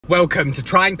Welcome to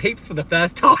trying Peeps for the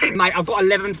first time. Mate, I've got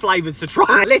 11 flavours to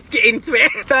try. Let's get into it.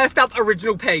 First up,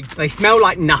 original Peeps. They smell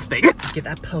like nothing. Get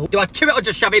that pull. Do I chew it or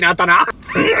just shove it in? I don't know.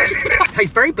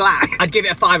 Tastes very black. I'd give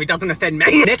it a 5, it doesn't offend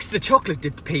me. Next, the chocolate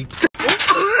dipped Peeps.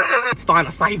 It's fine, I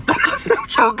saved them. I smell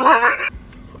chocolate.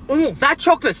 Oh, that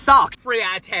chocolate sucks. 3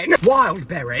 out of 10. Wild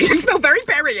berry. They smell very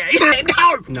berry-y.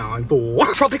 No. 4.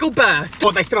 Tropical burst.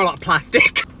 Oh, they smell like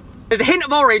plastic. There's a hint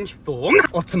of orange. 4.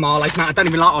 Hot tamales, mate. I don't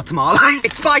even like hot tamales.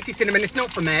 It's spicy cinnamon. It's not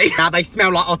for me. Now they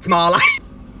smell like hot tamales.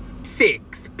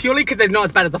 6. Purely because they're not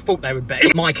as bad as I thought they would be.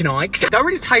 Mike and Ike's. Don't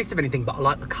really taste of anything, but I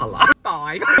like the colour.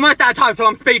 5. Almost out of time, so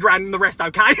I'm speed rounding the rest,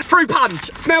 okay? Fruit punch.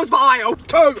 Smells vile.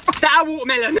 2. Sour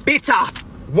watermelon. Bitter.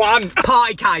 1.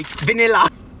 Party cake. Vanilla.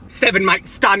 7, mate.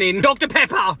 Stunning. Dr.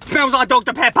 Pepper. Smells like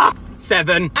Dr. Pepper.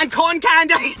 7. And cotton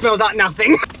candy. Smells like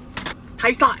nothing.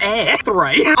 Tastes like air.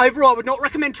 3. Overall, I would not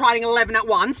recommend trying 11 at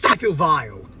once. I feel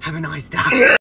vile. Have a nice day.